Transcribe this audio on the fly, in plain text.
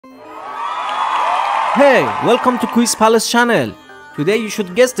Hey, welcome to Quiz Palace channel. Today you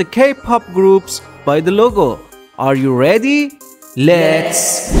should guess the K-pop groups by the logo. Are you ready?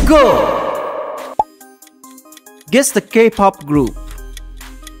 Let's go! Guess the K-pop group.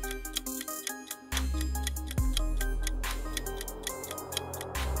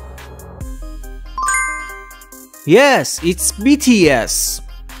 Yes, it's BTS.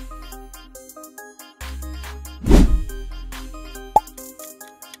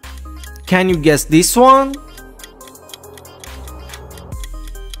 Can you guess this one?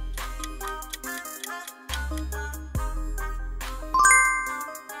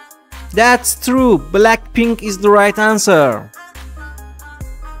 That's true, Blackpink is the right answer.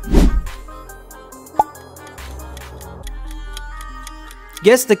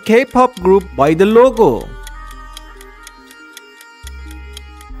 Guess the K-pop group by the logo.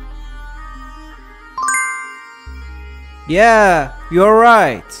 Yeah, you're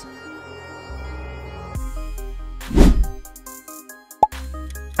right.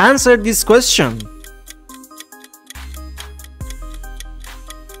 Answer this question.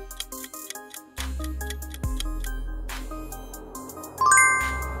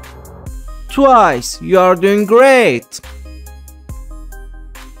 Twice, you are doing great.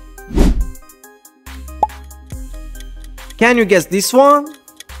 Can you guess this one?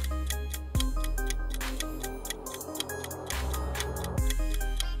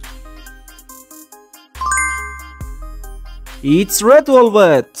 It's Red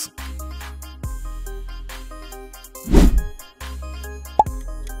Velvet.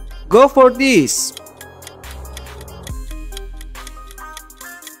 Go for this.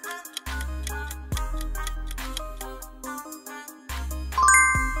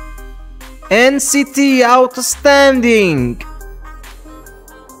 NCT, outstanding.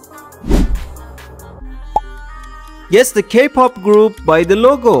 Guess the K-pop group by the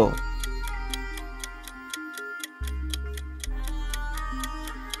logo.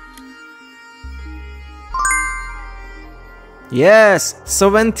 Yes,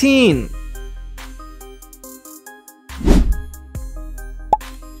 17.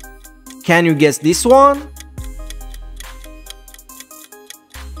 Can you guess this one?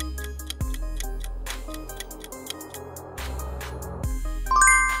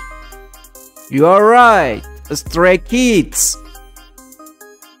 You are right, Stray Kids.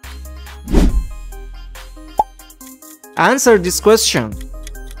 Answer this question.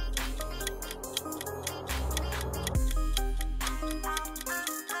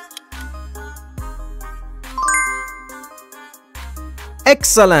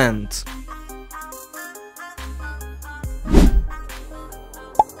 Excellent!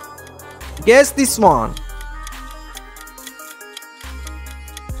 Guess this one.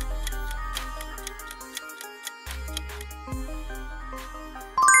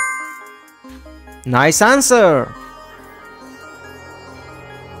 Nice answer!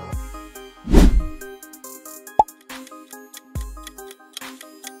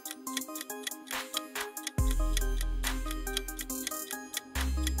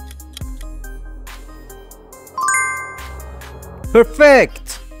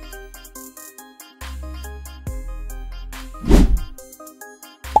 Perfect!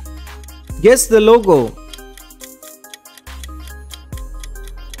 Guess the logo.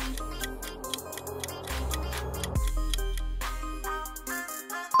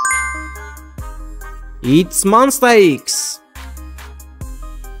 It's Monster X.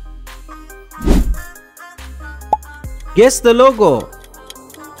 Guess the logo.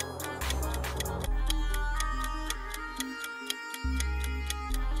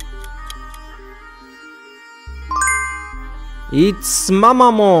 It's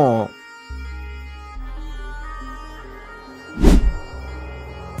Mamamoo.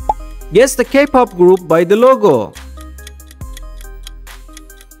 Guess the K-pop group by the logo.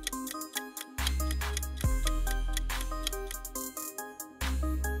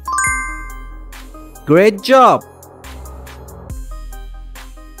 Great job!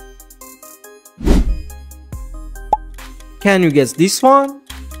 Can you guess this one?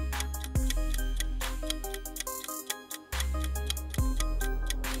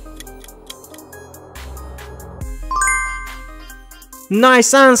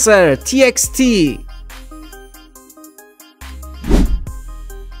 Nice answer, TXT.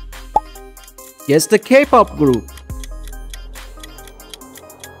 Guess the K-pop group.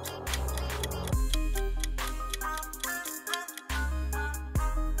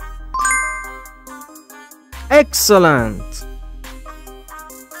 Excellent.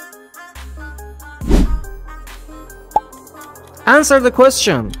 Answer the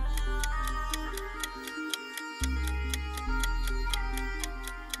question.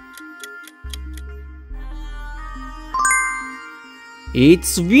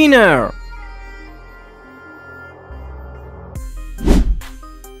 It's winner.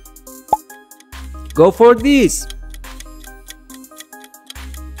 Go for this.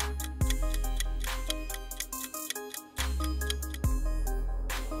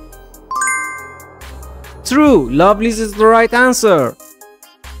 True, Lovelyz is the right answer.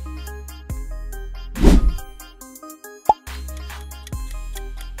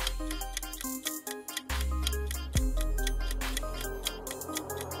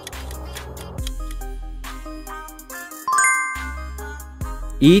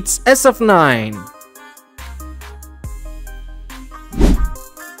 It's SF9.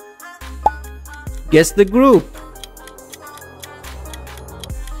 Guess the group.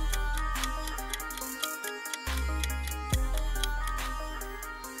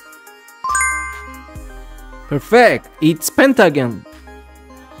 Perfect, it's Pentagon.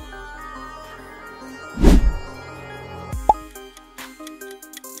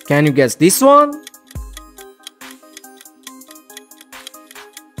 Can you guess this one?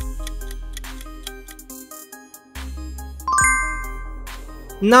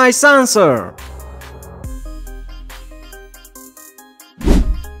 Nice answer.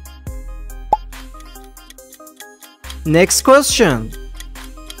 Next question.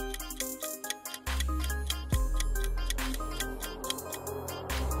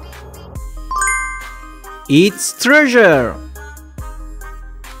 It's Treasure.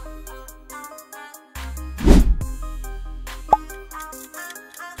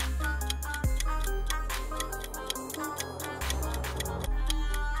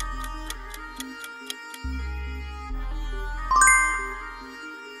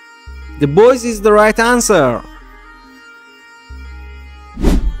 The Boys is the right answer.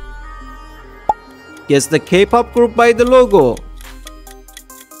 Guess the K-pop group by the logo.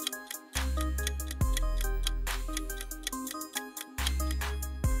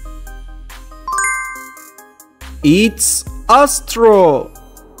 It's Astro.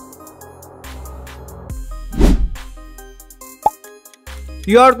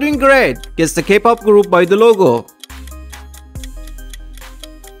 You are doing great. Guess the K-pop group by the logo.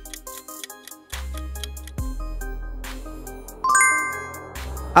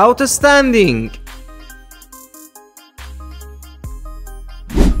 Outstanding.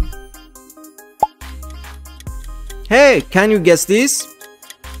 Hey, can you guess this?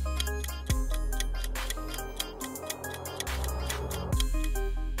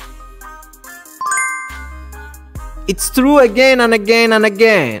 It's true again and again and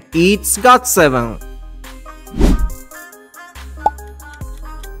again. It's GOT7.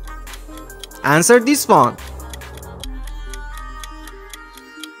 Answer this one.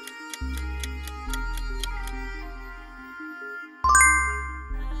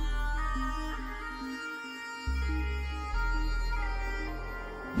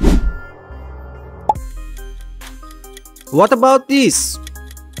 What about this?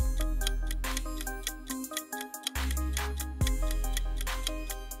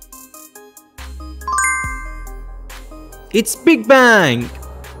 It's Big Bang.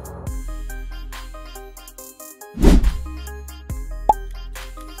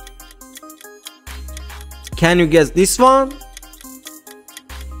 Can you guess this one?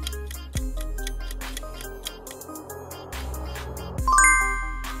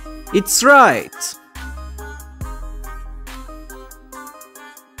 It's right.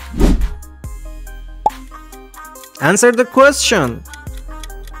 Answer the question.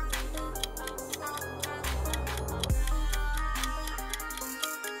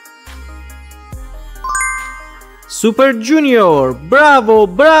 Super Junior. Bravo,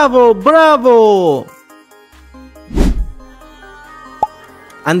 bravo, bravo.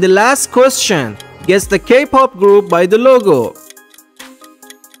 And the last question. Guess the K-pop group by the logo.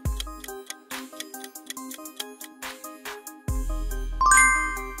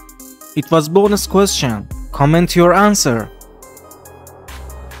 It was bonus question. Comment your answer.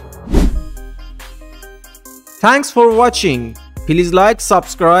 Thanks for watching. Please like,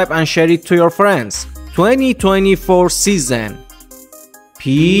 subscribe and share it to your friends. 2024 season.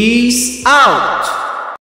 Peace out.